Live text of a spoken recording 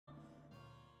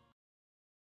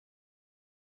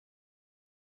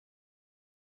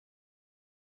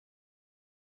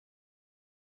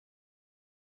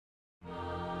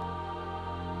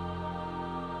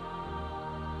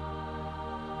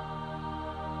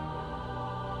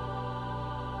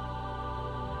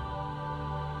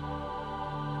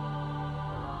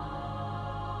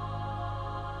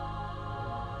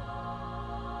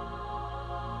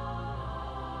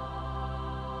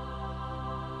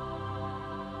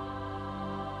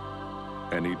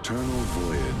An eternal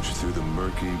voyage through the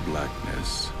murky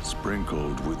blackness,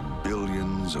 sprinkled with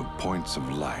billions of points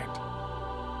of light,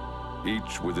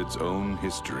 each with its own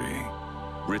history,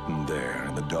 written there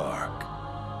in the dark.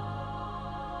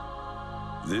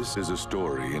 This is a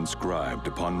story inscribed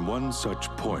upon one such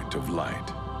point of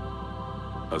light.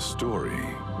 A story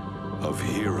of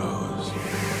heroes.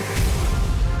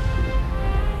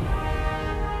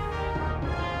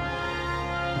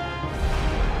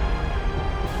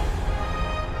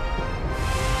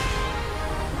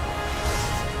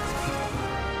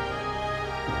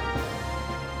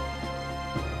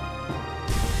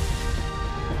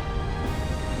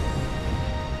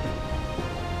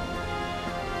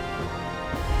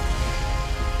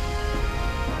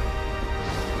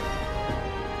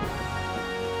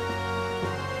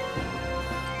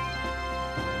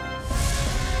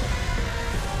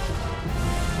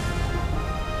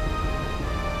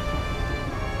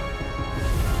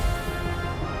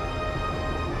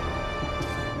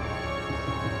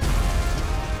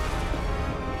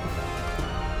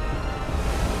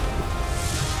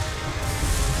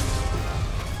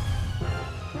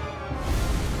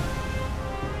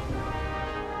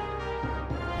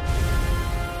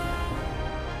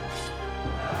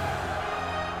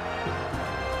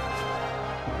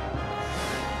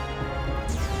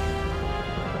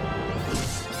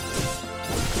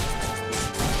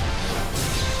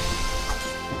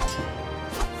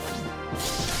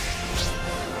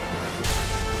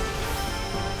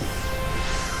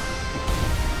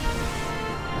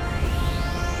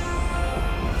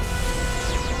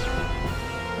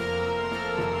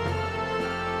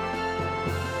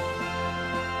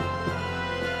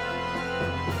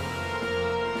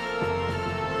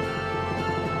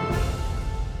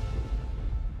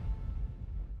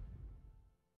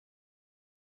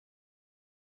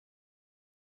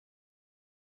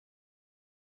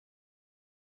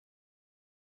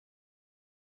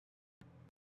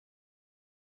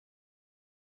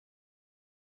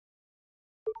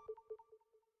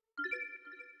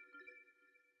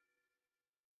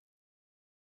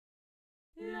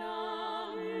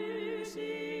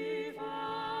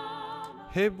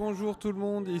 Hey, bonjour tout le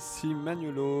monde, ici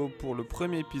Magnolo pour le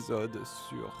premier épisode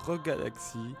sur Rogue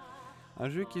Galaxy, un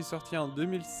jeu qui est sorti en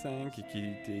 2005 et qui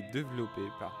a été développé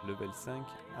par Level 5,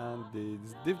 un des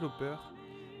développeurs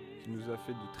qui nous a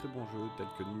fait de très bons jeux tels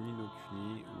que Ni no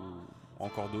Kuni ou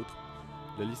encore d'autres.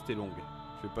 La liste est longue,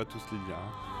 je vais pas tous les dire.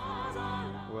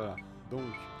 Voilà,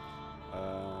 donc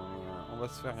on va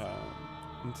se faire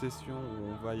une session où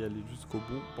on va y aller jusqu'au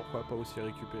bout. Pourquoi pas aussi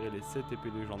récupérer les 7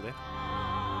 épées légendaires.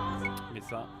 Mais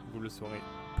ça, vous le saurez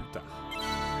plus tard.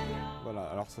 Voilà,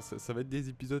 alors ça va être des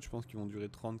épisodes, je pense, qui vont durer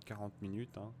 30-40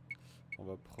 minutes. Hein. On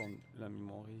va prendre la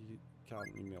memory card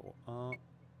numéro 1. On va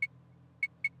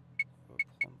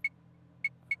prendre...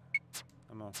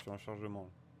 Ah mince, je suis en chargement.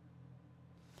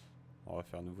 On va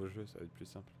faire un nouveau jeu, ça va être plus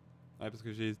simple. Ouais, parce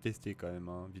que j'ai testé quand même,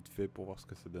 hein, vite fait, pour voir ce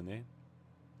que ça donnait.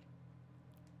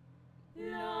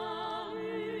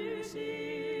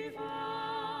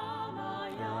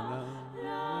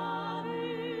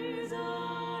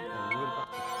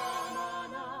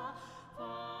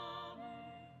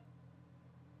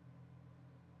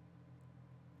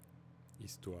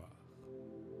 Histoire.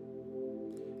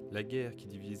 La guerre qui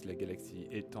divise la galaxie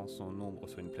étend son ombre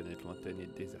sur une planète lointaine et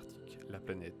désertique, la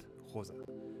planète Rosa.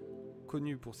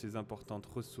 Connue pour ses importantes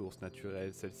ressources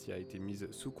naturelles, celle-ci a été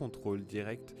mise sous contrôle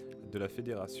direct de la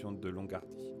Fédération de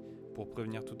Longardie pour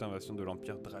prévenir toute invasion de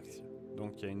l'Empire Draxien.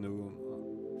 Donc il y a une...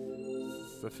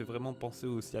 Ça fait vraiment penser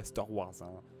aussi à Star Wars,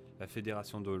 hein. La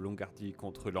Fédération de Longardie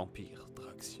contre l'Empire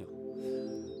Draxien.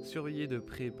 Surveillés de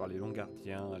près par les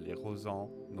Longardiens, les Rosans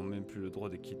n'ont même plus le droit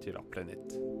de quitter leur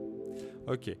planète.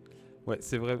 Ok, ouais,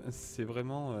 c'est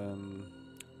vraiment...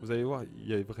 vous allez voir, il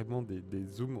y a vraiment des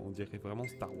zooms, on dirait vraiment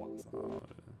Star Wars. Hein.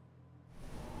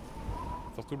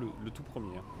 Surtout le tout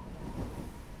premier. Hein.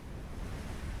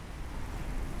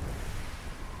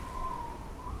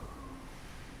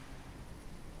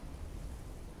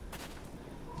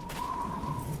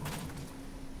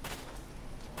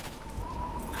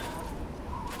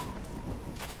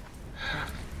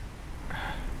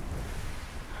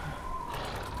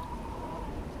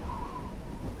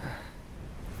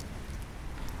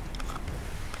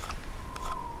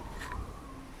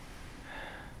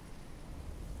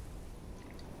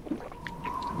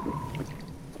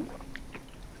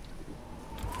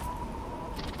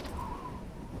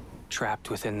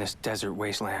 Trapped within this desert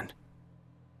wasteland.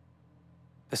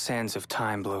 The sands of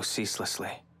time blow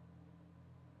ceaselessly.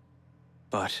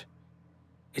 But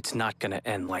it's not gonna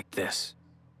end like this.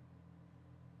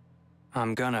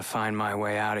 I'm gonna find my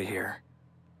way out of here.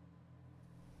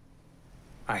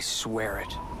 I swear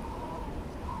it.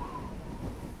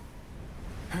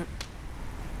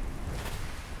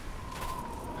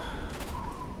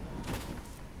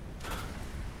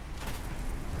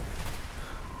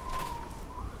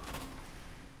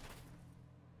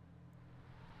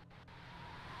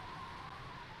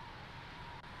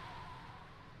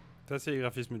 Ça, c'est les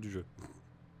graphismes du jeu.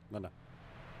 Voilà.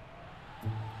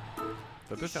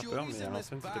 Ça peut faire peur, mais à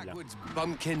l'ancienne, c'était bien.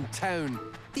 Bumpkin town.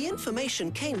 The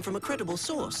information came from a credible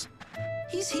source.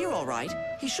 He's here all right.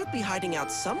 He should be hiding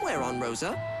out somewhere on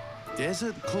Rosa.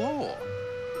 Desert Claw?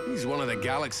 He's one of the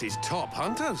galaxy's top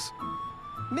hunters.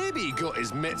 Maybe he got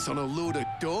his mitts on a load of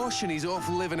dosh and he's off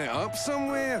living it up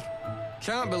somewhere.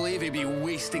 Can't believe he'd be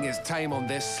wasting his time on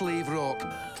this slave rock.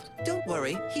 Don't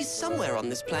worry, he's somewhere on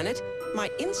this planet. My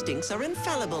instincts are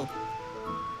infallible.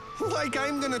 Like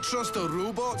I'm gonna trust a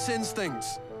robot's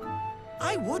instincts.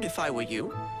 I would if I were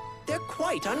you. They're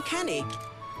quite uncanny.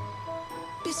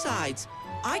 Besides,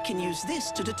 I can use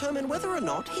this to determine whether or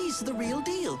not he's the real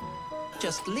deal.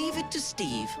 Just leave it to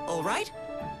Steve, all right?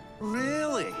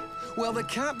 Really? Well, the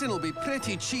captain will be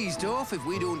pretty cheesed off if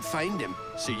we don't find him.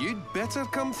 So you'd better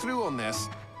come through on this.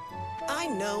 I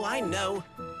know, I know.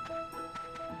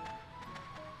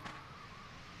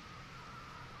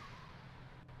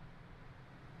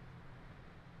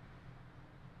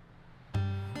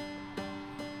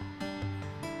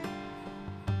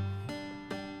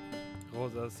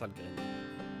 Rosa Salgreen.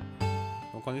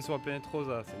 Donc on est sur la planète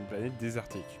Rosa, c'est une planète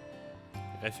désertique.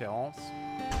 Référence.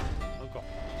 Encore.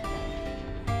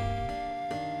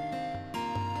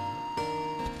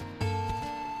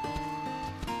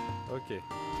 Ok.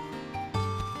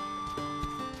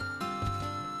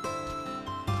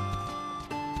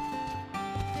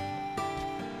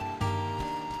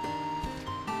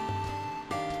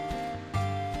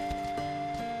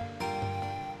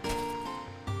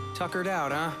 Tuckered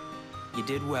out, huh? You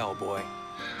did well, boy.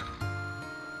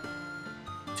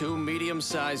 2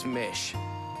 medium-sized mish.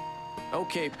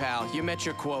 Okay, pal, you met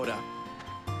your quota.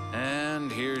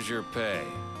 And here's your pay.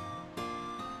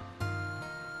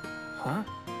 Huh?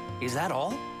 Is that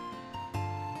all?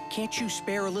 Can't you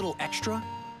spare a little extra?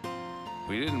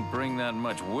 We didn't bring that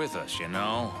much with us, you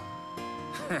know?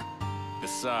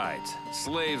 Besides,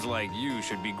 slaves like you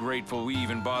should be grateful we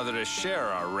even bother to share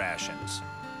our rations.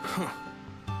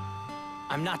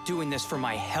 I'm not doing this for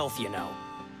my health, you know.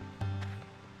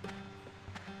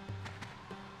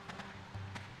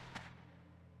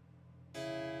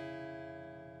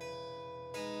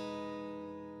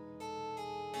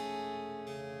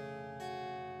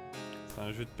 C'est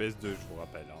un jeu de PS2, je vous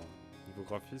rappelle. Hein. Niveau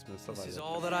graphisme, ça va. This is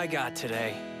all that I got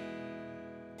today.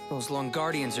 Those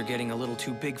Longardians are getting a little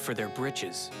too big for their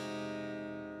britches.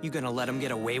 You gonna let them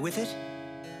get away with it?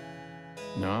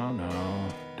 No,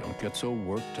 don't get so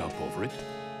worked up over it.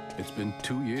 It's been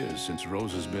 2 years since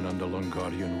Rosa's been under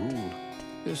Longardian rule.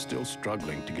 They're still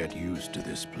struggling to get used to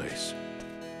this place.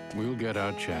 We'll get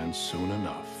our chance soon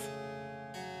enough.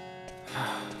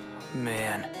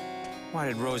 Man, why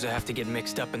did Rosa have to get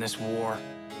mixed up in this war?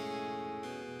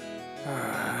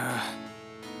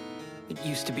 It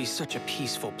used to be such a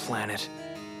peaceful planet.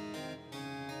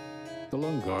 The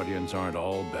Longardians aren't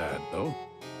all bad, though.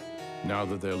 Now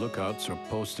that their lookouts are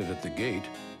posted at the gate,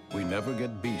 we never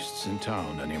get beasts in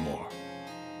town anymore.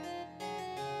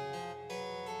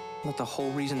 But the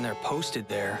whole reason they're posted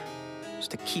there is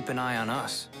to keep an eye on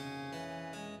us.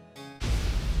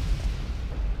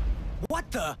 What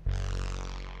the?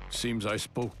 Seems I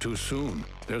spoke too soon.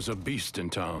 There's a beast in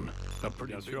town. A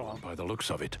pretty big one by the looks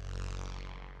of it.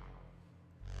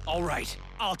 All right,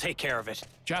 I'll take care of it.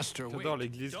 Jester, wait. J'adore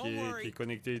l'église qui est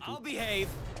connectée et tout. I'll behave.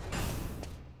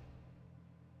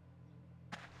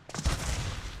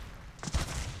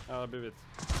 Ah, la bébête.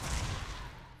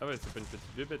 Ah ouais, c'est pas une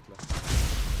petite bébête là.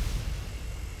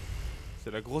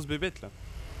 C'est la grosse bébête là.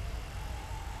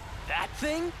 That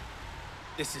thing?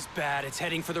 This is bad. It's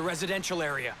heading for the residential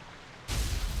area.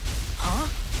 Huh?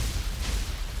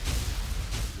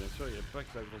 Bien sûr, il n'y a pas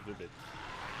que la grosse bébête.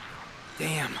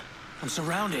 Damn, I'm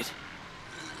surrounded.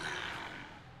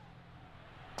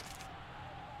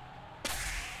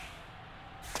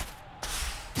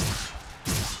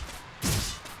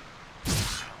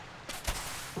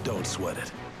 Don't sweat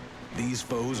it. These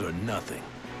foes are nothing.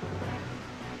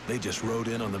 They just rode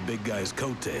in on the big guy's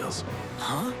coattails.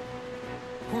 Huh?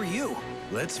 Who are you?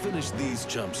 Let's finish these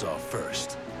chumps off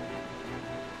first.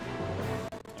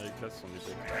 Avec là, son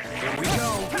épée. Here we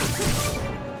go.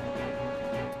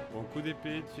 Bon, coup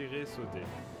d'épée, tirer, sauter.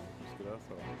 Jusque là,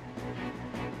 ça va.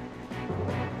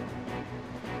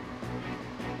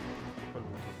 C'est pas le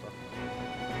bon truc, ça.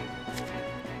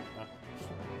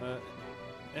 Ah.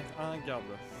 R1, garde.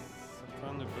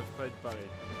 Certains ne peuvent pas être parés.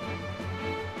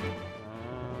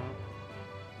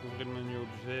 Ouvrez le menu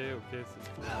objet, ok, c'est ce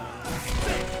qu'on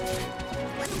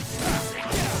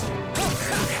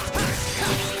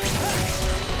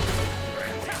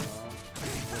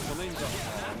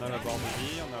on a la barre de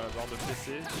vie, on a la barre de PC,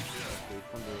 c'est les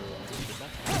points de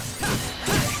compétence.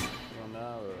 Et on a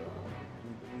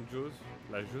une jauge,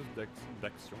 la jauge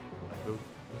d'action,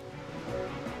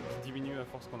 qui diminue à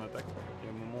force qu'on attaque. Et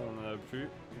au moment où on n'en a plus,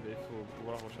 il faut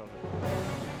pouvoir recharger.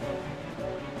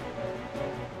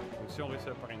 Donc si on réussit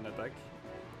à parer une attaque,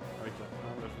 avec la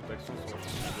jauge d'action sur le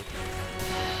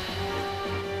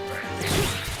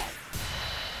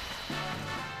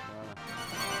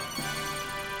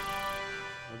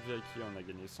Objet acquis, on a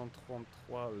gagné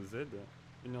 133 Z,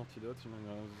 une antidote, une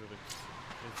résurrection.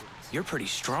 You're pretty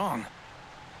strong.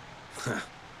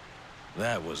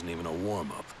 That wasn't even a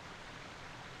warm-up.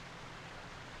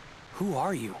 Who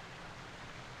are you?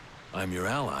 I'm your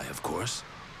ally, of course.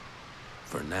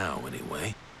 For now,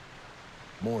 anyway.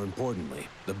 More importantly,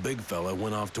 the big fella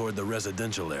went off toward the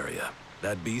residential area.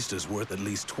 That beast is worth at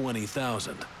least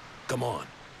 20,000. Come on.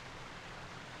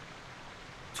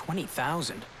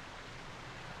 20,000?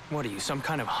 What are you, some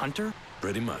kind of hunter?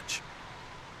 Pretty much.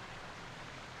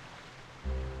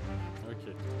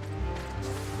 Ok.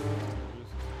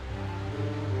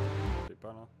 C'est pas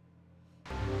là.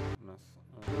 Mince.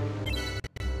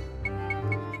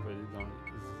 Je peux aller dans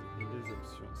les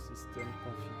options. Système,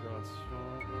 configuration.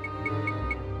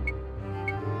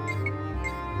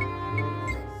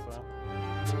 Ça.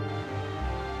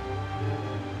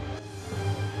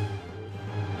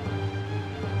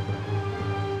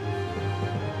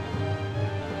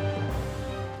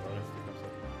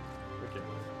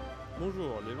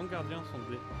 Bonjour, les longs gardiens sont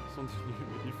des nuls.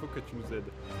 Il faut que tu nous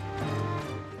aides.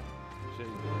 J'ai une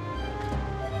idée.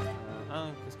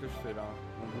 Qu'est-ce que je fais là?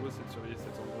 Mon boulot c'est de surveiller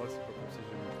cet endroit, c'est pas comme si je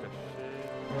vais me cacher.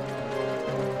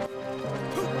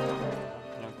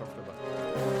 Il y a un coffre là-bas.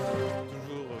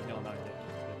 Toujours revenir en arrière.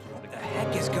 What the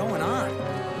heck is going on?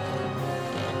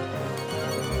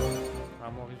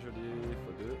 Armoire gelée,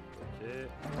 x2, ok.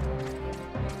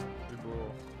 Du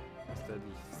bord.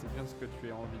 C'est bien ce que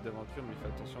tu as envie d'aventure, mais fais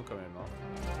attention quand même. Hein.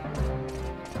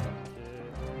 Ok.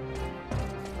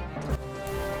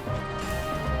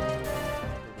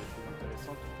 Des choses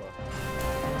intéressantes ou pas?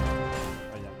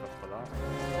 Ah, il y a un coffre là.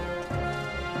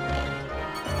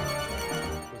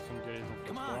 Potion de guérison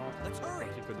x3.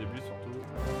 Pratique au début surtout.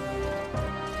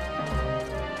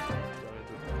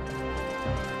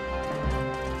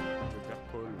 Le père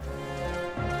Paul.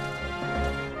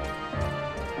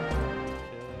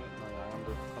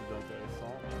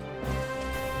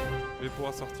 Je vais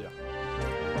pouvoir sortir.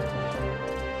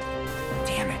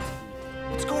 Damn it!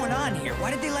 What's going on here? Why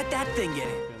did they let that thing get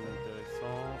in?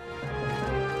 Intéressant.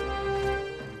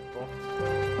 Une porte.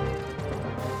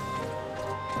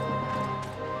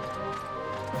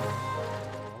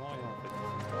 Vraiment rien en fait.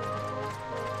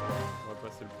 On va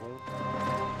passer le pont.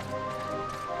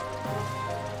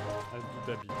 Abu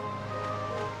Dhabi.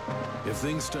 If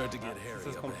things start to get Ça hairy se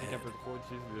up complique un ahead, peu trop,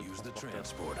 utilise use le the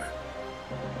transporteur. transporter.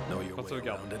 Know your Quand way tu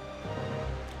regardes. around it.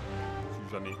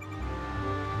 Je jamais.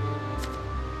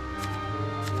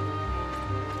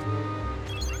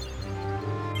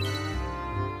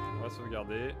 On va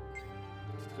sauvegarder.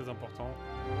 C'est très important.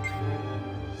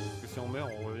 Parce que si on meurt,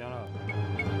 on revient là.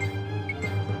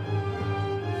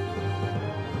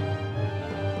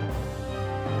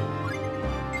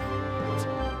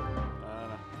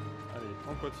 Voilà. Allez,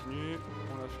 on continue.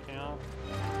 On lâche rien.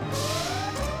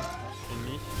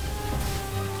 Ennemi.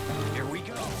 Here we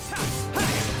go.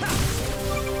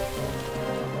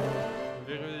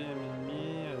 Verrouiller un ennemi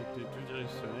avec les deux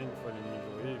directionnels. Une fois l'ennemi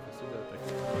verrouillé, il est facile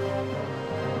d'attaquer.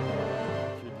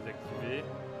 Tu es désactivé.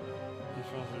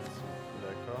 Échange de son.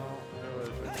 D'accord.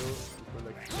 Il faut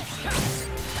l'activer.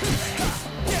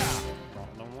 Bon,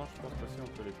 normalement, je pense que si on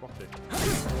peut les porter.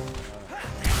 Voilà.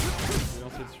 Je vais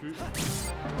lancer dessus.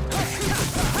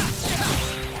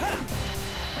 Voilà.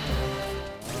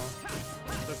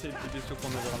 Ça, c'est les petits vaisseaux qu'on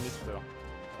avait ramenés tout à l'heure.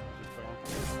 J'ai fait rien.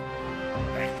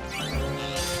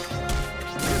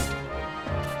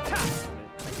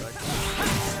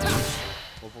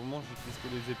 Bon, pour le moment, j'utilise que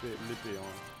l'épée.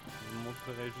 Hein. Je vous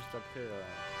montrerai juste après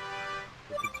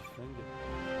le petit flingue.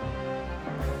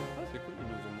 Ah, c'est cool, ils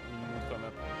nous montrent la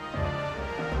map.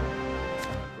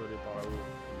 On peut aller par là-haut,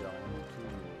 il n'y a rien du tout,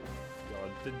 mais il y aura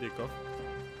peut-être des coffres,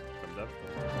 comme d'hab.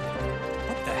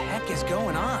 What the heck is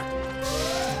going on?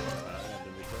 Voilà, il y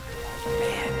a des coffres.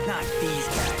 Man, not these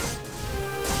guys.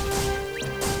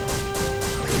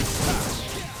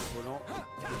 Volant.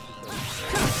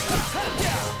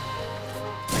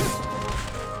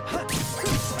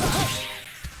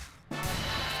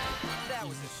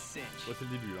 c'est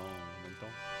le début, hein, en même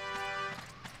temps.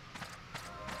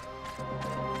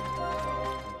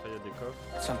 Donc là, il y a des coffres.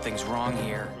 Something's wrong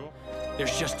here. Toujours.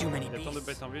 There's just too many Il y a tant de beasts.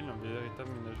 bêtes en ville, un véritable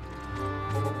ménagerie.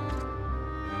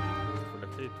 Il faut la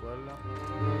clé étoile.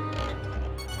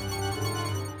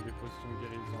 Les potions de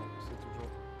guérison, c'est toujours.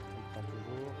 On prend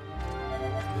toujours.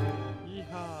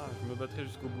 Hiha! Je me battrai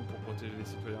jusqu'au bout pour protéger les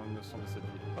citoyens innocents de cette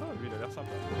ville. Ah, lui, il a l'air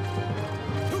sympa.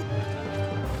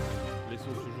 Les sauts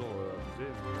toujours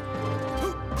abusés.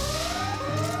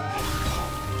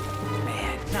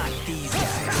 Man, not these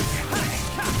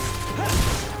guys.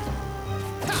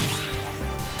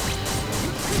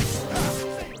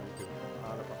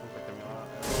 Ah, là par contre, la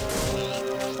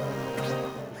caméra.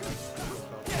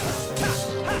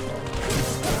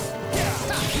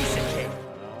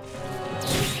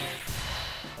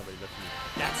 Ah bah il a fini.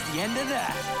 That's the end of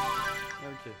that.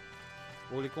 Ok.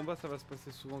 Bon, les combats ça va se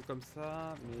passer souvent comme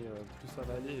ça, mais plus ça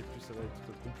va aller et plus ça va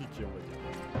être compliqué, on va dire.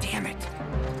 Damn it.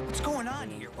 What's going on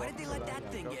here? Why did they let that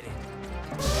thing get in?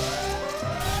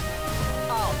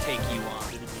 I'll take you on.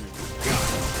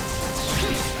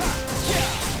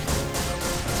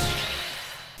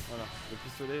 Voilà, le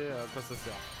pistolet, à quoi ça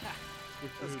sert?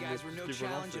 Those guys were no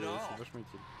challenge at all. C'est vachement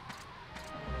utile.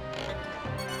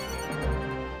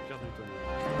 Pierre du tonnerre.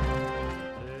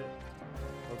 Ok,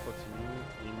 on continue.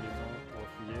 Il y a une maison, on va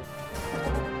fouiller.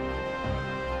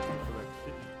 Il faut la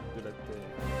clé de la terre.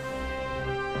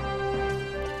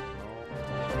 Non.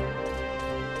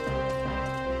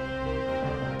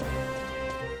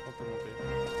 On peut monter.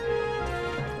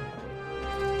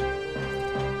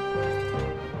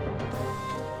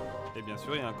 Et bien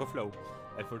sûr, il y a un coffre là-haut.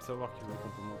 Il faut le savoir qu'on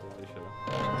peut monter à l'échelle.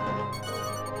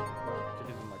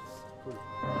 Guérison max. Cool.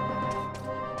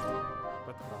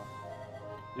 Pas de frein.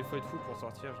 Il faut être fou pour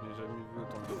sortir, je n'ai jamais vu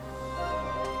autant de gens.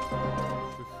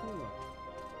 Je suis fou, moi.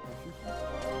 Je suis fou.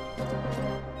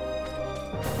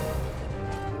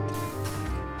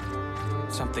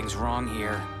 Something's wrong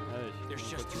here. Allez, There's on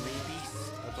just too continue. many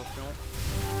beasts. Attention.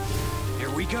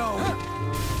 Here we go.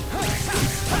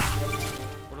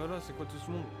 Oh là là, c'est quoi tout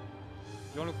ce monde?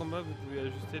 Durant le combat, vous pouvez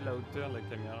ajuster la hauteur de la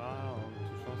caméra en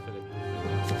touchant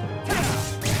select.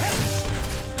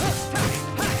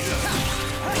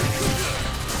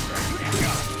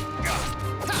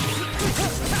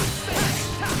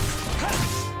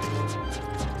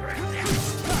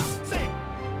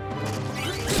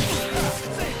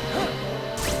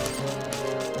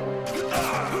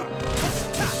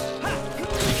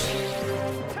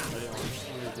 Allez,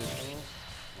 on les défonce.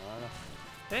 Voilà.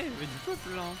 Eh, il y avait du peuple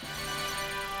là.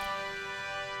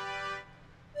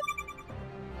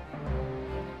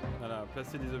 Voilà,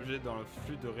 placer des objets dans le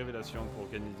flux de révélation pour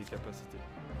gagner des capacités.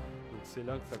 Donc c'est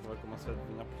là que ça va commencer à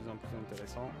devenir plus en plus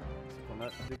intéressant, c'est qu'on a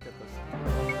des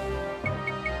capacités.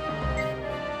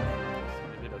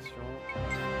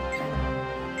 Révélation.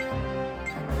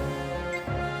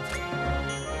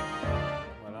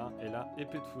 Voilà, et là,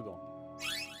 épée de foudre.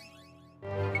 De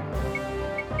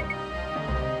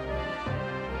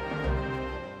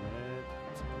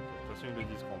toute façon, ils le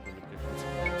disent qu'on peut mettre quelque chose.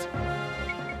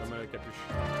 Comme à la capuche.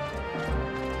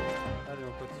 Allez,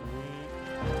 on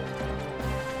continue.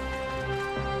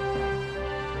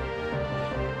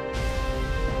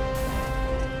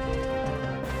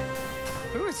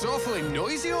 Oh, it's awfully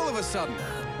noisy all of a sudden.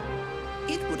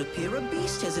 It would appear a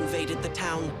beast has invaded the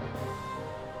town.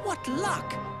 What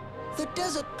luck! The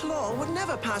Desert Claw would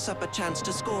never pass up a chance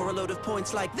to score a load of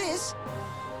points like this.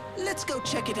 Let's go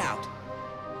check it out.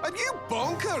 Are you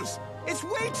bonkers? It's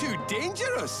way too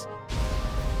dangerous.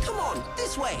 Come on,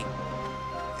 this way.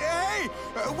 Hey,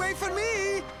 wait for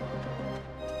me.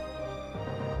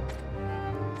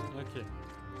 Ok.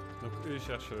 Donc eux ils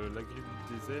cherchent la griffe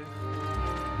du désert.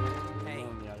 Hey,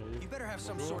 On y arrive. you better have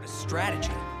some Bonjour. sort of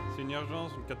strategy. C'est une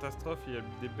urgence, une catastrophe, il y a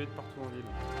des bêtes partout en ville.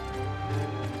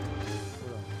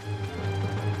 Voilà.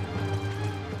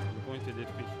 Le pont était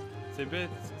détruit. C'est bête,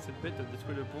 cette bête a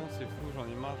détruit le pont, c'est fou, j'en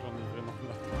ai marre, j'en ai vraiment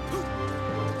marre.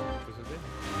 On peut sauter?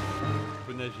 On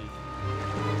peut nager.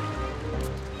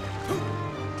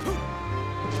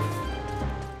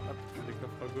 Hop, des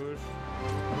coffres à gauche.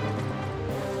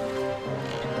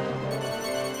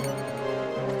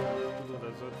 Poudre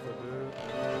d'azote x2.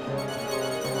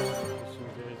 Potion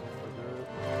de guérison x2.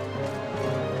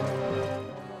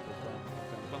 On fait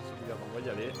un point de sauvegarde, on va y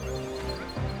aller.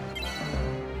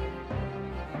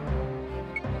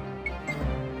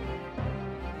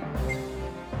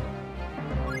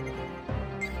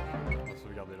 On va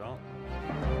sauvegarder là.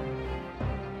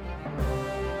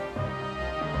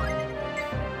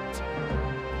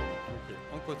 Ok,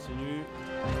 on continue.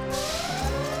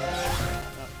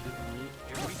 Ah, des ennemis.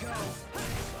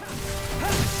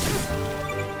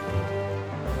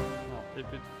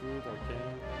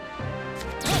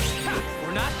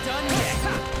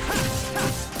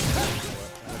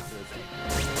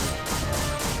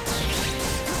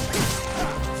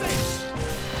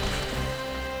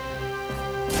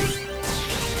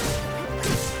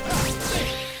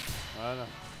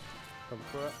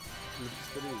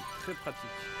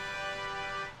 pratique.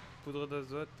 Poudre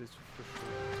d'azote et souffle chaud.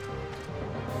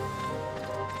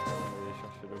 On va aller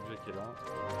chercher l'objet qui est là.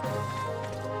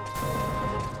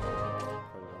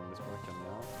 On espère qu'il y en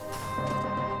a un.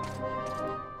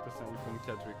 Ça c'est un iPhone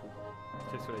 4 du coup.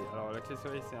 Clé soleil. Alors la clé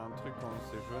soleil c'est un truc quand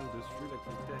c'est jaune dessus, la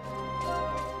clé tête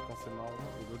c'est quand c'est marron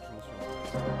et l'autre je m'en suis rendu.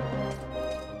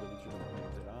 Comme d'habitude on va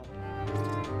monter là.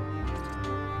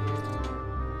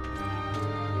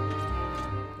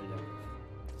 Et il y a un coffre.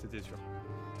 C'était sûr.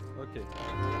 Ok.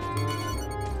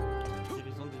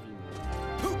 Guérison divine.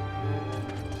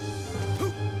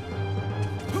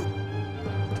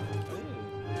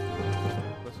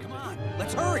 Come on,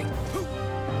 let's hurry! Bon,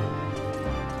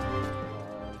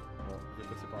 je vais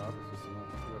passer par là parce que sinon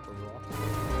on va pas voir.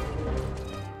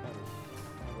 Allez,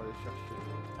 on va aller chercher.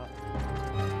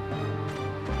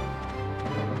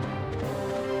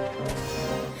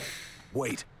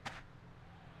 Wait.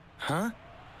 Huh?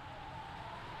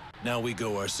 Now we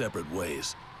go our separate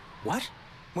ways. What?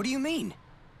 What do you mean?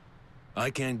 I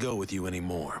can't go with you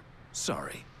anymore.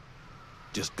 Sorry.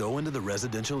 Just go into the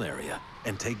residential area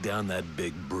and take down that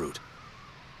big brute.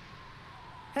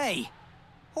 Hey,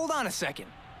 hold on a second.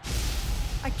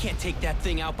 I can't take that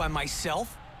thing out by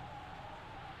myself.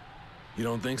 You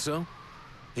don't think so?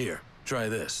 Here, try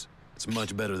this. It's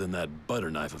much better than that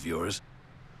butter knife of yours.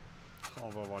 On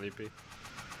va voir l'épée.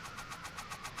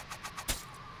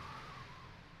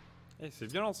 Eh, c'est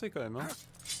bien lancé quand même, hein.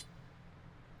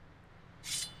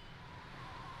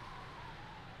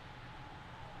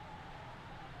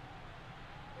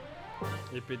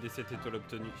 Épée des 7 étoiles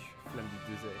obtenues. Flamme du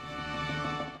désert.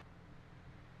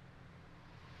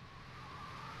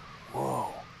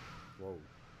 Whoa. Wow.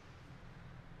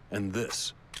 And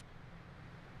this.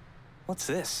 What's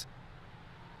this?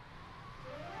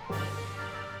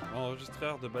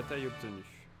 Enregistreur de bataille obtenu.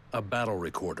 A battle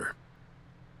recorder.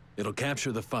 It'll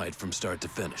capture the fight from start to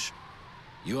finish.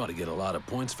 You ought to get a lot of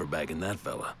points for bagging that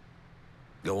fella.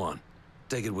 Go on.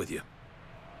 Take it with you.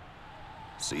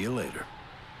 See you later.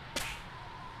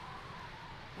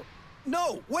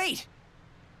 No, wait!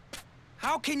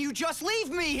 How can you just leave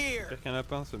me here? J'espère qu'un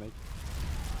lapin, ce mec.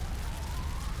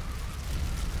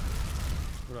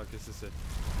 Oula, qu'est-ce que c'est?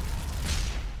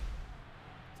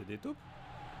 C'est des taupes?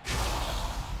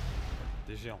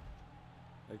 Des géants.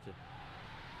 Ok.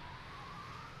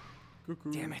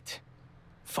 Coucou. Damn it.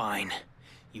 Fine.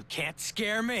 You can't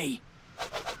scare me.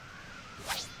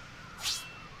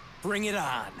 Bring it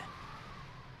on,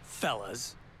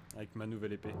 fellas. Avec ma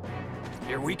nouvelle épée.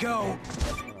 Here we go.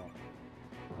 Alors.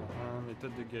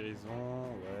 Méthode de guérison,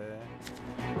 ouais.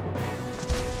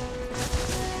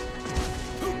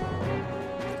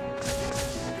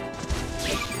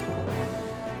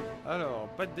 Alors,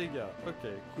 pas de dégâts. Ok,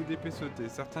 coup d'épée sauté.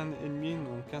 Certains ennemis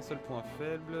n'ont qu'un seul point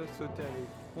faible. Sauter à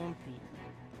l'écran, puis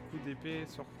coup d'épée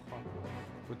sur frein.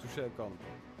 Faut toucher la corne.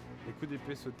 Les coups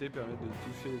d'épée sautés permettent de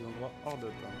toucher les endroits hors de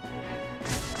temps.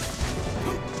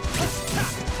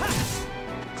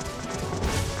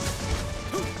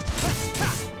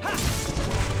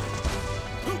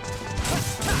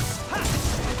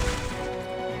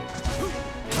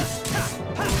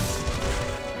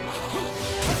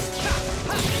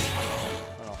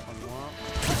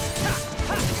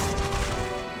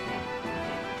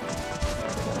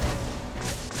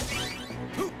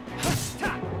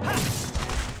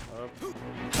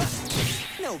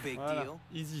 Voilà,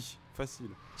 easy,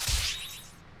 facile.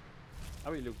 Ah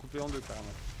oui, il est coupé en deux carrément.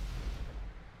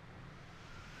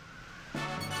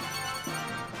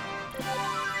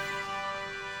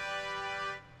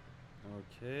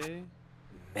 Ok.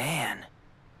 Man.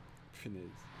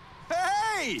 Punaise.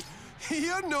 Hey!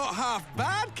 You're not half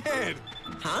bad, kid!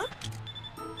 Huh?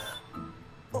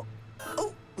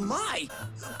 Oh my!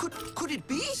 Could it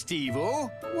be?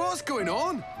 Steve-O, what's going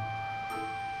on?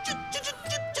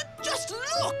 Just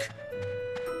look!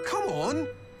 Come on!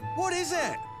 What is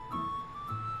it?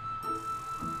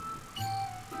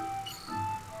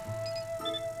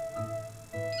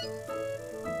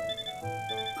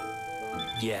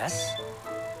 Yes?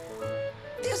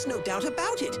 There's no doubt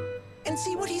about it. And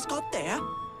see what he's got there?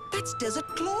 That's Desert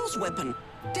Claw's weapon.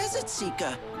 Desert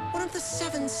Seeker. One of the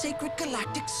 7 sacred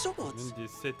galactic swords. Une des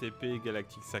 7 épées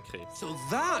galactiques sacrées. So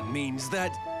that means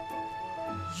that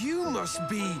you must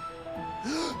be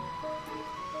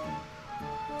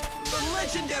the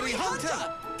legendary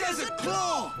hunter, Desert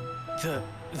Claw!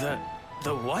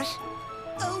 The what?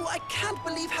 Oh, I can't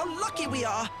believe how lucky we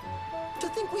are. To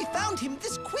think we found him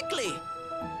this quickly.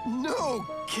 No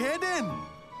kidding!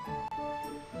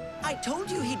 I told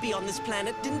you he'd be on this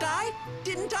planet, didn't I?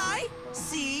 Didn't I?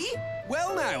 See?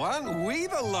 Well now, aren't we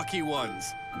the lucky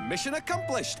ones? Mission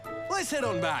accomplished. Let's head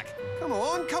on back.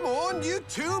 Come on, you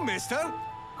too, mister.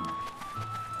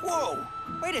 Whoa!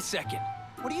 Wait a second.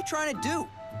 What are you trying to do?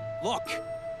 Look,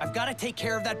 I've got to take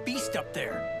care of that beast up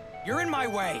there. You're in my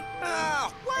way.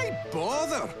 Ah, why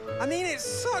bother? I mean, it's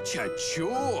such a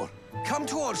chore. Come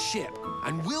to our ship,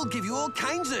 and we'll give you all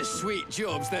kinds of sweet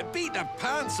jobs that beat the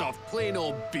pants off plain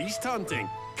old beast hunting.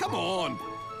 Come on.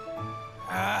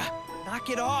 Knock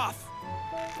it off.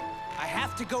 I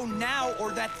have to go now,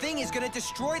 or that thing is gonna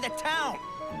destroy the town.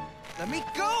 Let me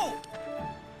go!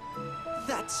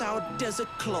 That's our desert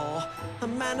claw, a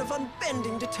man of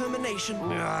unbending determination.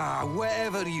 Ah,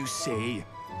 whatever you say.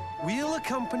 We'll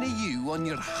accompany you on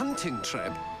your hunting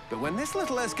trip, but when this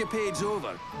little escapade's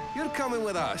over, you're coming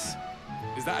with us.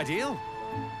 Is that a deal?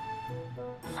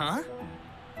 Huh?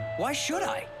 Why should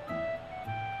I?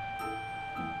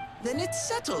 Then it's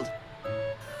settled.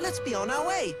 Let's be on our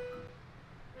way.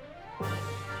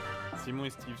 Simon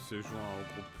et Steve se joignent au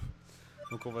groupe.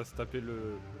 Donc on va se taper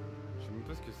le... Je sais même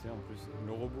pas ce que c'est en plus.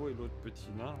 Le robot et l'autre petit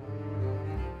nain.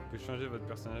 Vous pouvez changer votre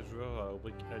personnage joueur à la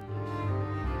rubrique allié.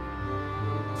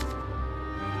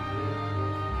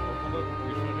 Au combat, vous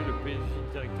pouvez changer le PJ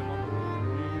directement dans le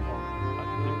menu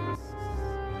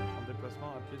en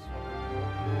déplacement, appuyez sur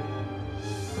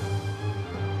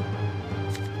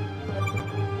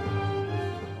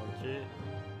Ok.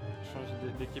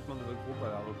 Changez d'équipement de votre groupe à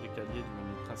la rubrique alliée du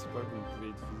menu principal. Vous pouvez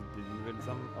utiliser des nouvelles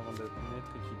armes avant d'être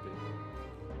équipé.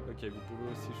 Ok, vous pouvez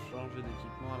aussi changer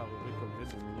d'équipement à la rubrique objet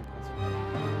du menu principal.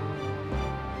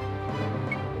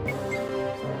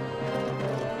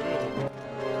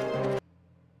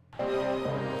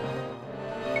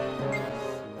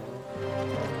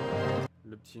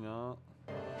 Le petit nain.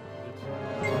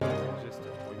 Geste.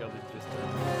 Regardez le geste.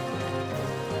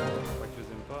 Pas que je les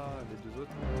aime pas, les deux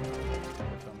autres.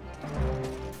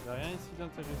 Il n'y a rien ici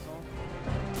d'intéressant.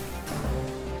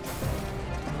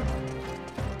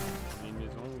 Il y a une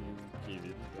maison qui est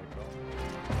vide, d'accord.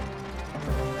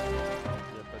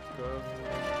 Il n'y a pas de coffre.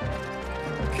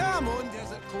 Come on,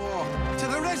 Desert Claw, to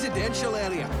the residential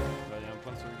area. Là, il y a un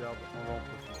point de sauvegarde, on va en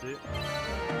profiter.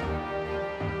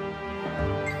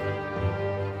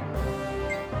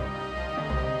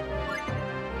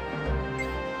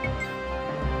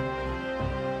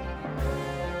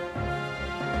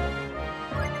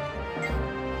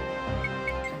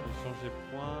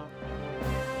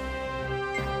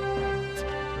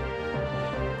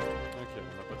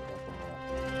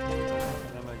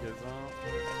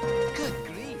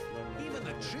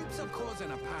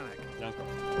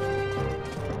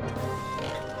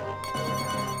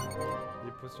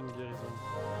 Potion de guérison.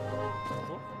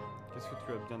 Bonjour. Qu'est-ce que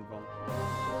tu as bien de vendre?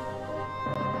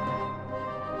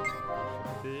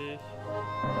 Acheter.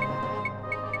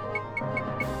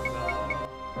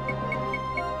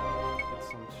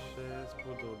 Accent de chaise,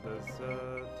 poudre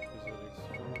d'azote,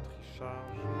 résurrection,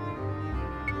 tricharge.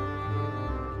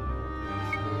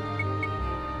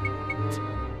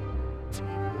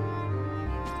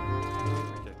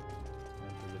 Ok.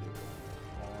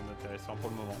 Rien d'intéressant pour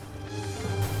le moment.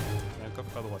 Il y a un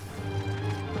coffre à droite.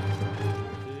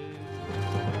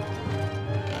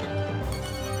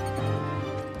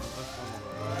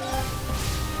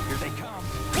 Here they come.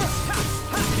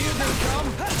 Here they come.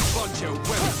 Bunch of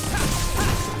women.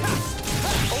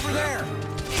 Over there.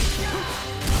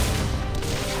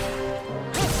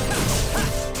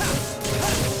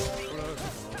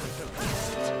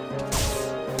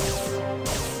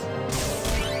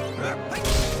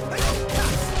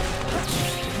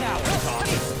 Now we're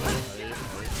talking.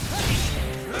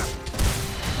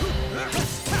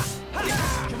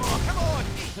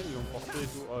 Ils ont porté et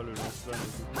tout. Oh, le lance-flamme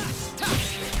et tout.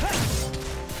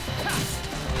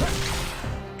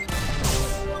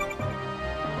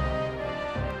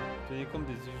 Tenez compte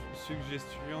des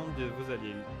suggestions de vos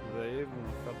alliés. Vous allez vous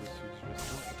faire des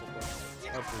suggestions. C'est pourquoi.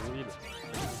 Ah, pour l'île.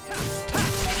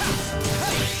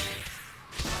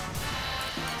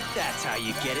 That's how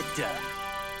you get it done.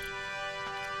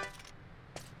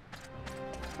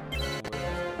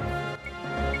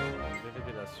 Des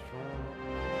révélations.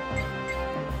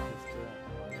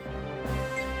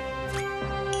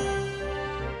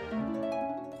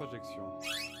 Projection.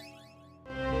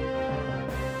 On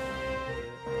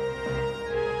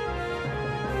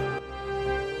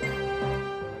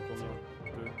a combien?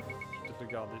 Deux. Je vais peut-être le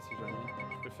garder si jamais.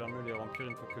 Je préfère mieux les remplir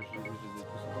une fois que je les ai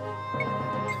tous.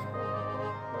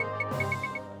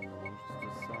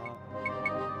 Juste ça.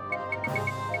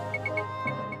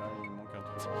 Là, il me manque un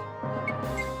truc.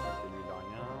 Et lui, il a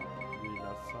rien. Lui, il a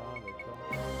ça, d'accord.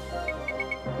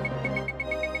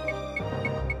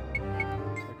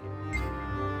 Ok.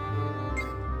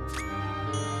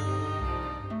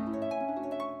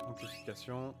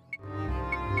 Amplification.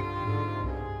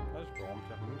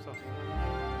 ça.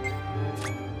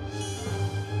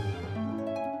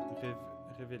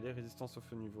 Révéler résistance au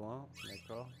feu niveau 1,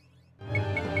 d'accord.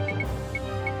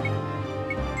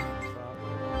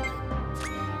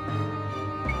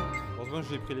 Heureusement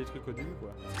j'ai pris les trucs au début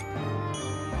quoi.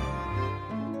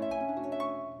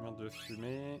 Mur de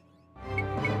fumée.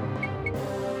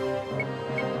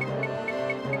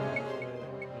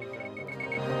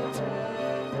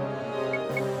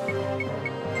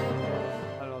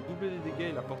 Alors doubler les dégâts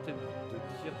et la portée de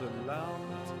tir de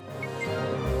l'arme.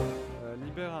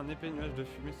 Libère un épais nuage de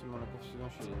fumée selon la confusion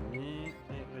chez l'ennemi.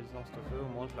 Et résistance au feu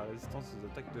augmente la résistance aux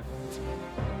attaques de feu.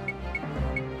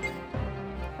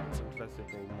 Donc là c'est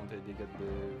pour augmenter les dégâts de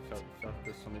faire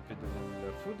que son épée devienne de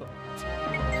la foudre.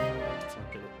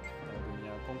 Donc elle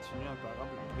devient continue,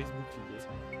 imparable, brise bouclier.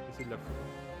 Et c'est de la foudre.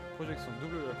 Projection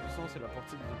double la puissance et la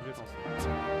portée des objets lancés.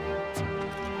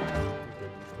 Ok, je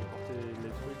peux porter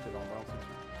les trucs et leur balancer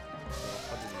dessus. Ça leur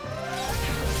fera des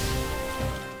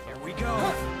Here we go.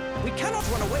 We cannot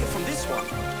run away from this one.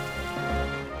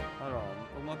 Alors,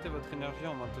 augmentez votre énergie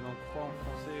en maintenant croix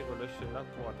enfoncée et relâchez-la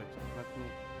pour attaquer.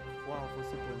 Maintenez croix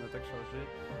enfoncée pour une attaque chargée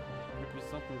plus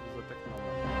puissante que vos attaques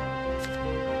normales.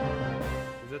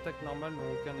 Les attaques normales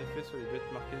n'ont aucun effet sur les bêtes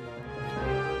marquées dans le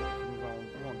qui nous va en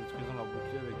bout en détruisant leur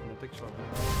bouclier avec une attaque chargée.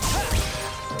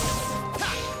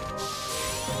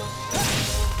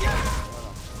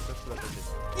 Voilà, ça je peux l'attaquer.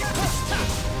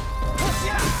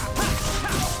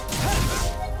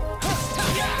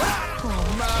 Oh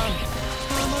man,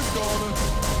 I'm a goner.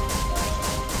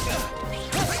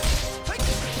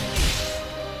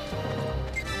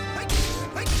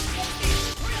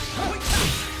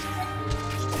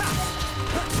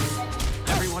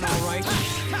 Everyone all right?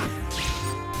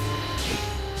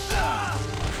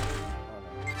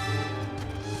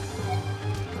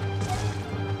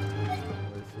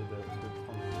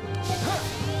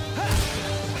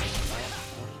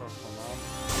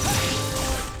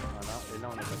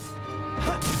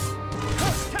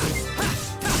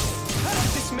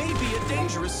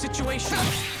 Situation.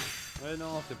 Ouais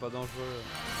non, c'est pas dangereux.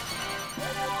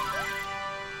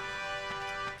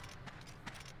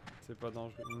 C'est pas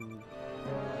dangereux.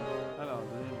 Alors,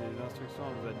 donnez des instructions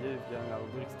à vos alliés via la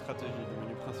rubrique stratégie du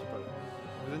menu principal.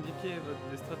 Vous indiquez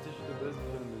les stratégies de base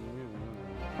via le menu.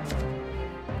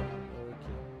 Ok.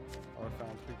 On va faire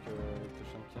un truc que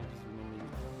champion visionner.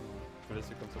 Je vais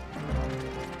laisser comme ça.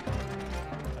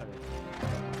 Allez.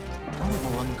 What are the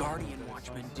Lungardian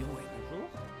watchmen doing? Bonjour.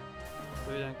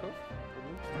 Vous avez un coffre pour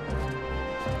nous?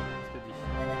 C'est dit.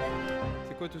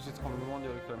 C'est quoi tous ces tremblements? On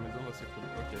dirait que la maison va s'écrouler.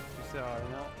 Ok, tu sers à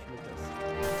rien, je me casse.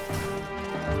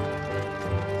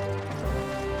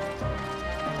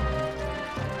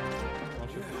 Comment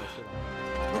je vais passer là?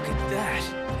 Look at that.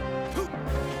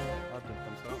 Ah, peut-être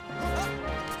comme ça.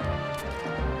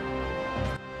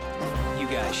 You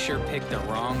guys sure picked the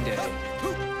wrong day.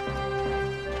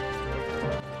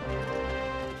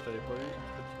 Je t'avais pas vu,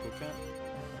 petit coquin.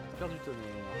 Faire du tonnerre.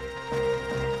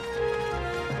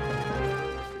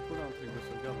 C'est cool un truc de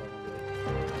sauvegarde avant de...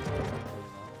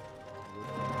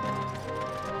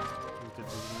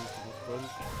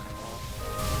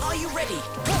 Are you ready?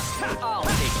 I'll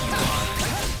take you on.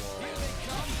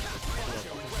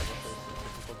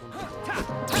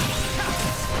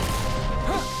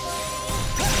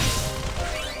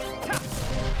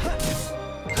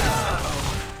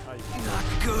 Not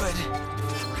good.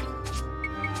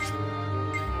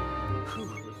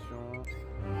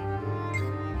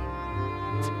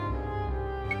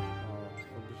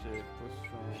 Objet,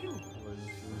 potion. On va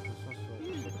utiliser une potion sur chacun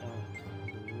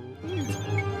de vous.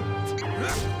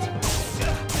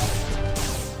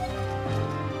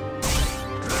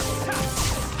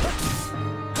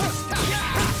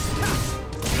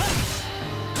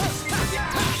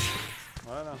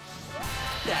 Voilà.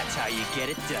 That's how you get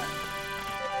it done.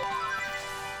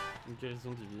 Une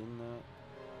guérison divine.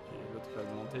 Et l'autre va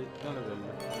augmenter d'un level.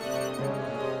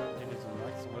 Guérison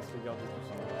max, on va se les garder tout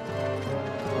ça.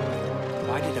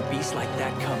 Why did a beast like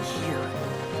that come here?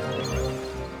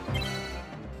 On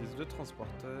utilise le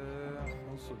transporteur,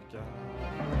 on sauvegarde.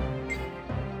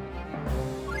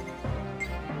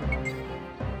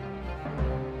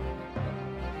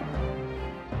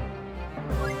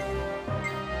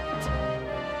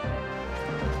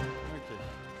 Ok,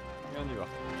 et on y va.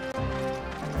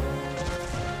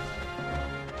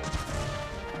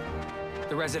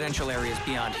 The residential area is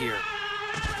beyond here.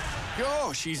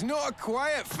 Gosh, he's not a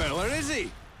quiet fella, is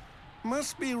he?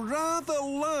 Must be rather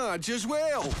large as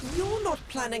well. You're not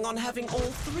planning on having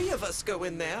all three of us go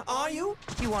in there, are you?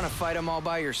 You want to fight them all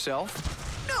by yourself?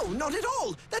 No, not at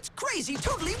all. That's crazy,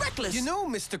 totally reckless. You know,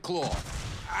 Mr. Claw,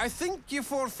 I think you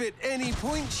forfeit any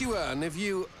points you earn if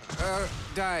you,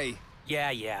 die.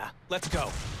 Yeah. Let's go.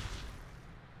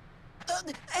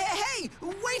 Hey,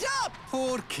 wait up!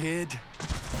 Poor kid.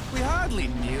 We hardly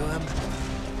knew him.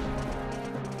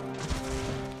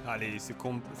 Allez, c'est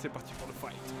parti pour le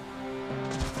fight.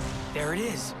 There it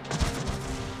is.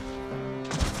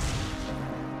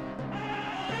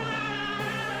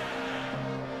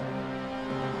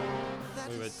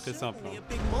 Il va être très simple. A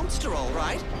big monster, all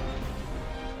right.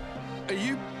 Are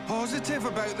you positive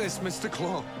about this, Mr.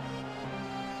 Claw?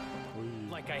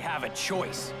 Like I have a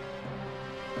choice.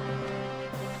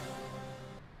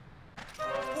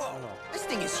 Whoa, this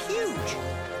thing is huge.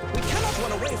 We cannot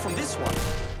run away from this one.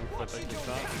 Donc faut attaquer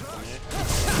ça, le premier.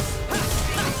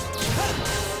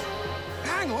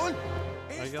 Hang on!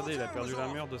 Regardez, il a perdu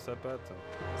l'armure de sa patte.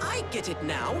 I get it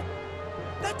now.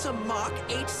 That's a Mark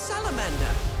 8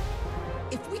 salamander.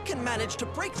 If we can manage to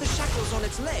break the shackles on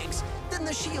its legs, then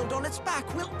the shield on its back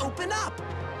will open up.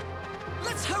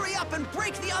 Let's hurry up and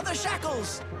break the other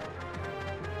shackles.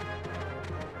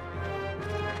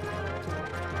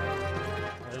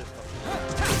 Allez, c'est parti.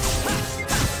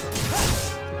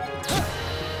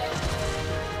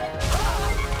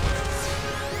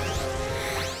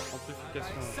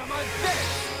 Amplification. Ça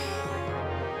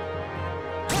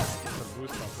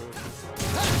booste un peu.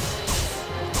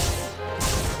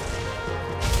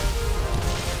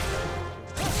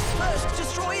 First,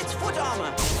 destroy its foot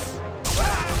armor.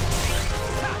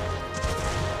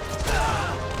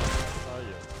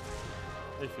 Aïe.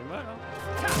 Il fait mal, hein.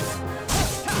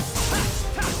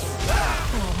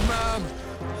 Oh man,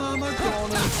 I'm a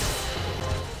goner.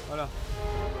 Voilà.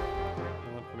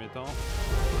 Dans un premier temps.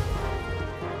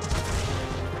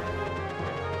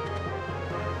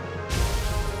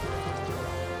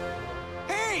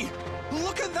 Hey,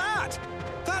 look at that!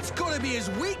 That's gotta be his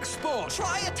weak spot.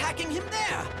 Try attacking him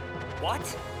there. What?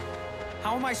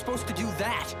 How am I supposed to do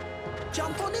that?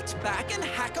 Jump on its back and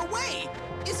hack away.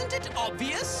 Isn't it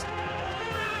obvious?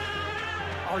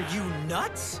 Are you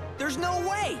nuts? There's no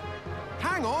way.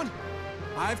 Hang on.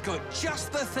 I've got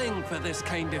just the thing for this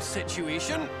kind of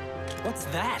situation. What's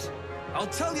that? I'll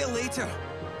tell you later.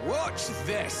 Watch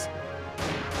this.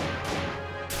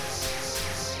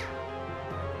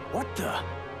 What the?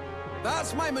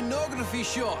 That's my monography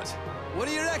shot. What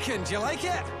do you reckon? Do you like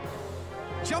it?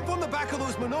 Jump on the back of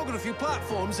those monography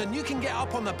platforms and you can get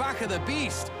up on the back of the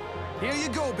beast. Here you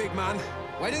go, big man.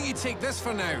 Why don't you take this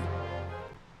for now?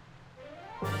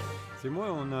 C'est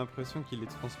moi, on a l'impression qu'il est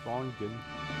transparent, le gun.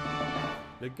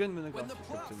 Le gun When the monographique.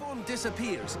 platform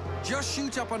disappears, just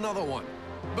shoot up another one.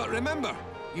 But remember,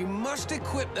 you must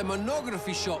equip the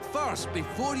monography shot first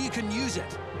before you can use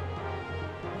it.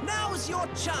 Now's your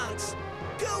chance.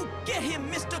 Go get him,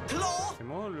 Mr. Claw. C'est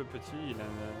moi, le petit, il a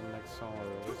un accent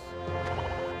russe.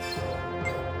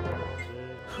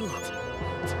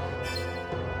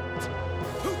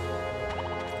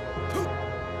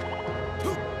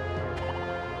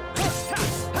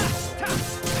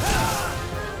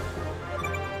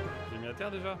 J'ai mis à terre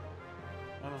déjà?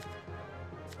 Ah non.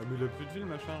 Ah mais il a plus de vie le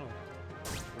machin là.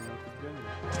 Il a un coup de gun.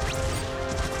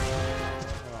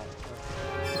 Alors,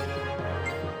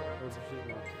 obligé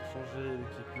de changer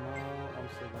l'équipement, arme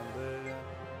secondaire,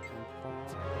 on prend.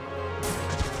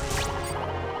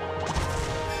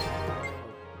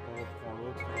 On reprend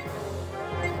l'autre.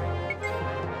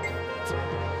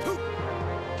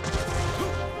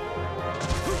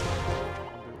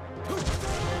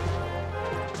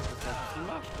 Ça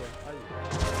marche quoi. Aïe.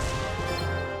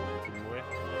 Il va mourir.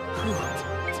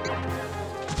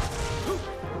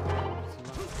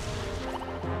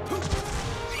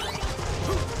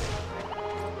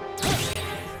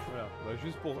 Voilà, bah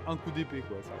juste pour un coup d'épée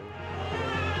quoi, ça arrive.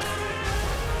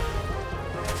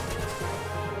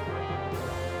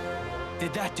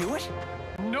 Did that do it?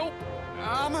 Nope.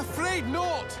 I'm afraid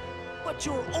not. But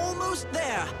you're almost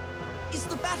there. Is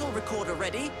the battle recorder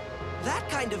ready? That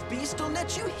kind of beast will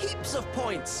net you heaps of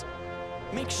points.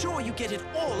 Make sure you get it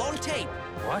all on tape.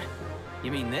 What?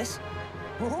 You mean this?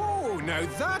 Oh, now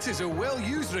that is a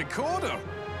well-used recorder.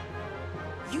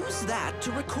 Use that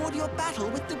to record your battle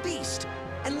with the beast,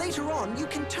 and later on you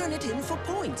can turn it in for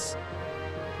points.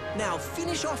 Now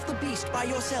finish off the beast by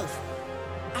yourself.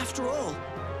 After all,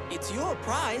 it's your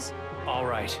prize. All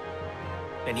right.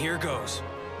 Then here goes.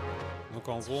 Donc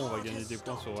en gros on va gagner des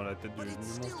points sur la tête du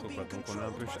monstre quoi. Donc on est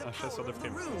un peu un chasseur de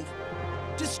primes.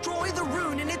 Destroy the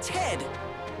rune in its head.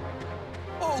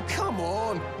 Oh, come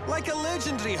on. Like a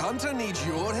legendary hunter needs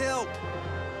your help.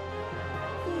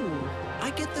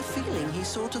 I get the feeling he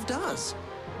sort of does.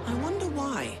 I wonder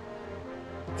why.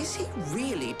 Is he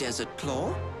really Desert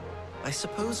Claw? I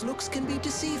suppose looks can be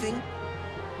deceiving.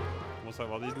 Bon commence à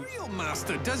avoir des The doutes. real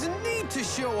master doesn't need to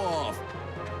show off.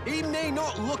 He may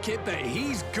not look it, but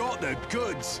he's got the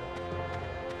goods.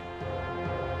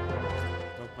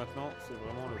 Donc maintenant, c'est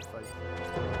vraiment le fight.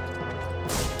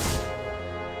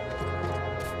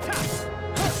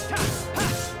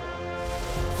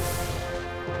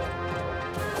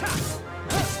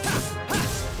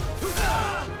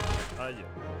 Aïe.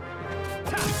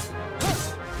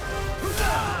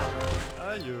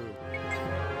 Aïe.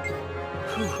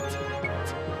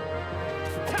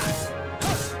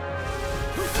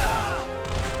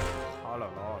 Oh la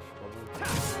vache, pas beau.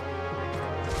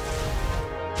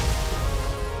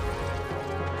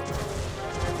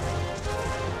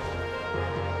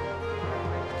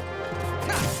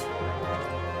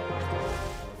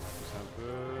 Pousse un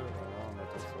peu, voilà, on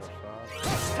attend sur la charge. On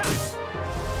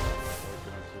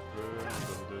recule un petit peu, on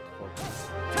donne 2-3 coups.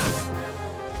 1, 2,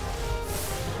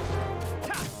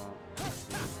 3.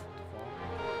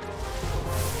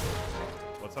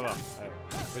 Bon, ça va. Ouais.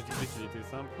 Après, tu sais qu'il était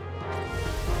simple.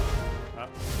 Ah.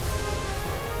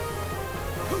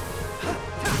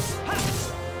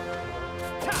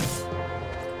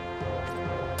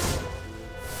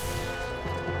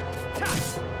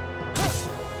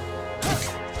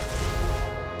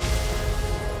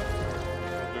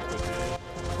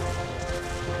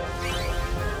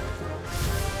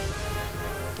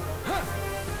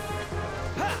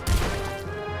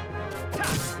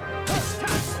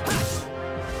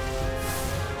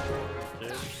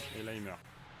 Et là il meurt.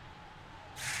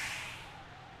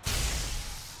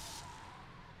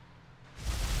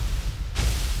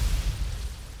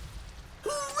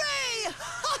 Hooray!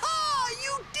 Ha ha!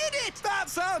 You did it!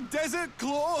 That's our desert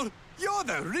claw. You're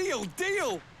the real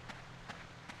deal.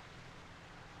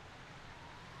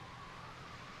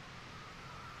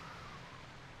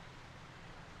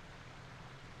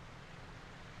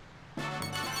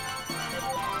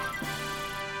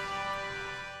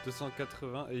 «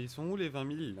 280 et ils sont où les 20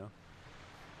 000 là?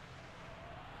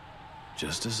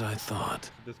 Just as I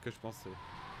thought. C'est de ce que je pensais.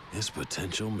 His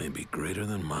potential may be greater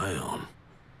than my own.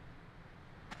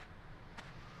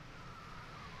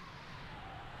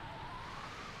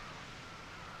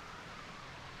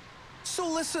 So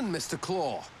listen, Mr.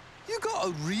 Claw. You got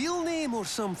a real name or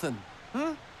something?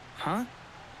 Huh? Huh?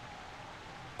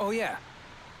 Oh, yeah.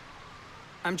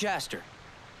 I'm Jaster.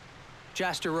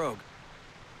 Jaster Rogue.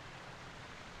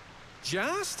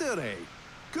 Jaster, eh?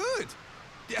 Good.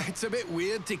 Yeah, it's a bit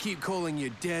weird to keep calling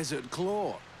you Desert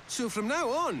Claw. So from now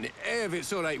on, if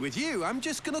it's all right with you, I'm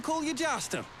just gonna call you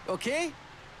Jaster, okay?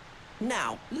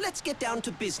 Now, let's get down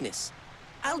to business.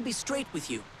 I'll be straight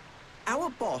with you. Our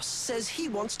boss says he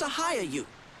wants to hire you.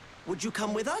 Would you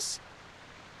come with us?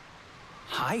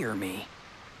 Hire me?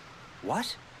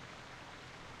 What?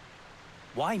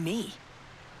 Why me?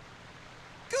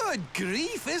 Good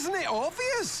grief, isn't it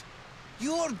obvious?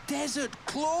 You're Desert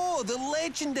Claw, the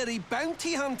legendary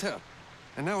bounty hunter.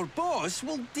 And our boss,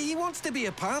 well, he wants to be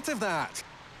a part of that.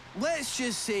 Let's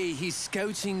just say he's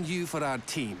scouting you for our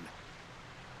team.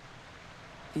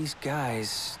 These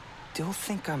guys still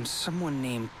think I'm someone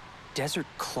named Desert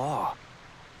Claw.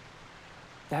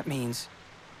 That means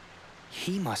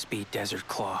he must be Desert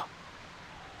Claw.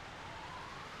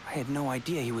 I had no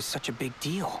idea he was such a big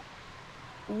deal.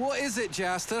 What is it,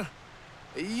 Jaster?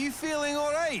 Are you feeling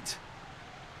all right?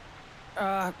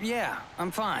 Yeah,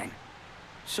 I'm fine.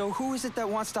 So who is it that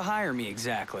wants to hire me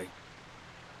exactly?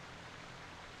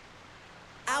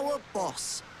 Our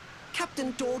boss,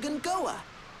 Captain Dorgan Goa,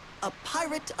 a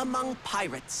pirate among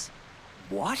pirates.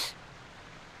 What?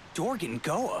 Dorgan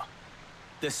Goa?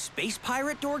 The space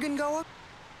pirate Dorgan Goa?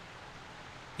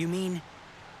 You mean,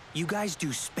 you guys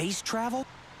do space travel?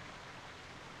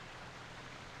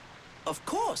 Of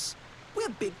course. We're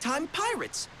big-time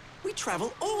pirates. We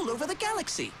travel all over the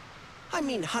galaxy. I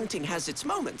mean, hunting has its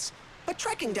moments, but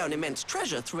tracking down immense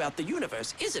treasure throughout the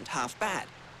universe isn't half bad.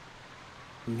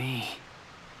 Me.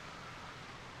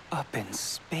 Up in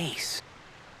space.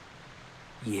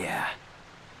 Yeah,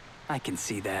 I can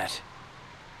see that.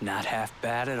 Not half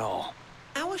bad at all.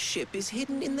 Our ship is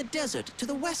hidden in the desert to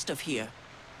the west of here.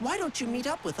 Why don't you meet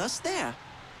up with us there?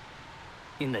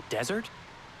 In the desert?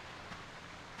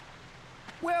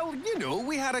 Well, you know,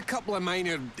 we had a couple of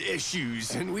minor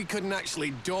issues, and we couldn't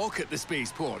actually dock at the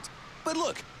spaceport. But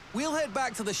look, we'll head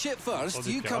back to the ship first.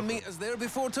 You come meet us there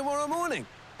before tomorrow morning.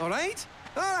 All right?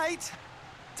 All right.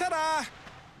 Ta-da!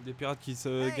 Des pirates qui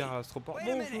se garent à l'astroport.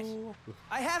 Bonjour.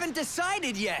 I haven't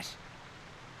decided yet.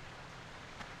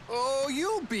 Oh,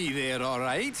 you'll be there, all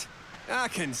right. I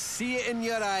can see it in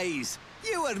your eyes.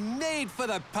 You were made for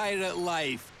the pirate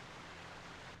life.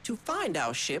 To find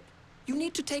our ship, you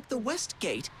need to take the west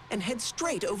gate and head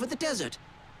straight over the desert.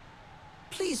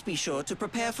 Please be sure to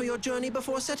prepare for your journey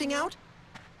before setting out.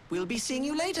 We'll be seeing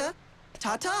you later.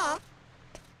 Ta-ta!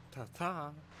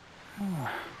 Ta-ta.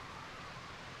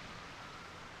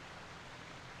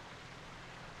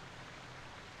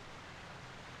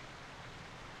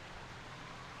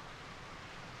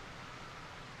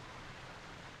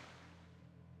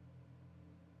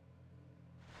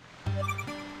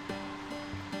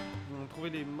 Trouver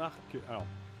les marques. Alors,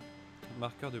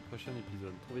 marqueurs de prochain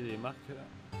épisode. Trouver les marqueurs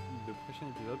de prochain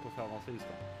épisode pour faire avancer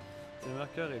l'histoire. Si le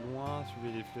marqueur est loin,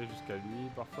 suivez les flèches jusqu'à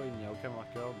lui. Parfois, il n'y a aucun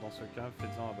marqueur. Dans ce cas,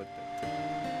 faites-en à votre tête.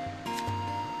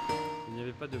 Il n'y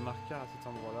avait pas de marqueur à cet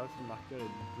endroit-là. Si le marqueur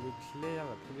est bleu clair,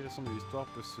 la progression de l'histoire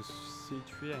peut se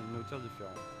situer à une hauteur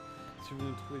différente. Si vous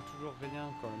ne trouvez toujours rien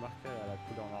quand le marqueur est à la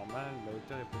couleur normale, la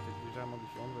hauteur est peut-être légèrement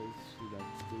différente. Voyez s'il a un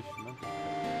petit chemin.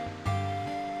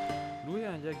 Louez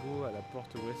un yago à la porte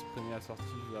ouest, prenez la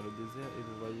sortie vers le désert et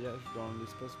le voyage dans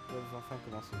l'espace peuvent enfin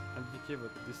commencer. Indiquez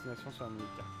votre destination sur un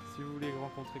mini-carte. Si vous voulez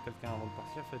rencontrer quelqu'un avant de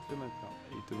partir, faites-le maintenant.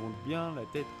 Et il te montre bien la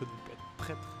tête du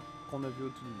prêtre qu'on a vu au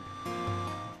tout début.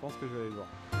 Je pense que je vais aller le voir.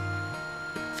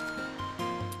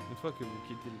 Une fois que vous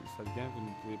quittez Salguin, vous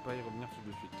ne pouvez pas y revenir tout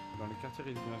de suite. Dans le quartier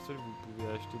résidentiel, vous pouvez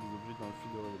acheter des objets dans le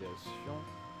fil de révélation,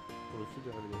 pour le fil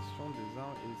de révélation, des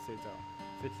armes, etc.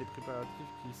 Faites les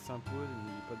préparatifs qui s'imposent et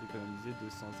n'oubliez pas d'économiser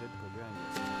 200 Z pour bien y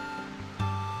aller.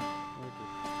 Ok.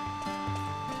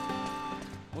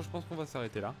 Bon, je pense qu'on va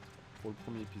s'arrêter là pour le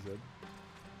premier épisode.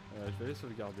 Je vais aller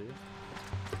sauvegarder.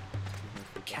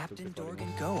 Captain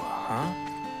Dorgan Goa, huh?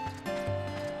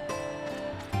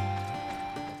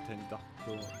 Captain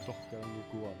Dorgan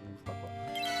Goa, on ne fera pas.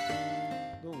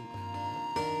 Donc,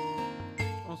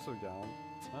 on sauvegarde.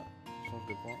 Ah, je change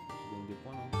de point. Je gagne des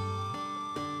points là.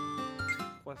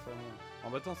 En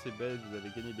battant ces bêtes, vous avez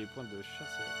gagné des points de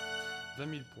chasseur. 20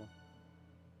 000 points.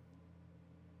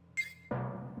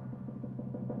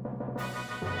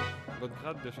 Votre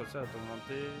grade de chasseur est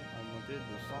augmenté de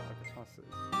 100 à 96.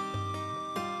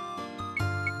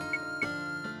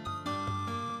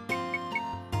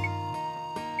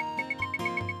 Et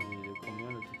il est combien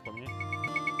le tout premier?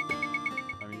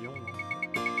 1 million, non?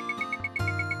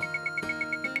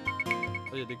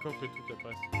 Oh, il y a des coffres et tout qui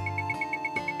apparaissent.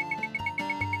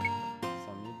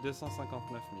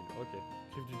 259 000, ok.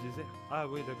 Griffe du désert. Ah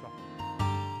oui, d'accord.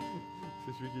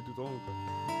 C'est celui qui est tout en haut, quoi.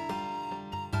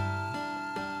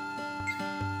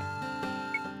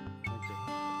 Ok.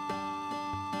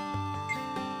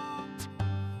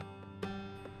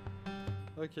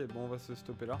 Ok, bon, on va se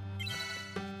stopper là. Je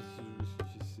sais pas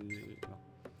si non.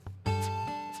 Je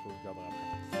regarderai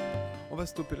après. On va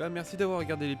stopper là. Merci d'avoir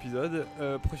regardé l'épisode.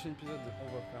 Prochain épisode, on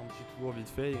va faire un petit tour vite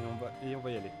fait et on va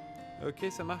y aller. Ok,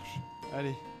 ça marche.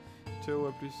 Allez, ciao,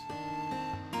 à plus.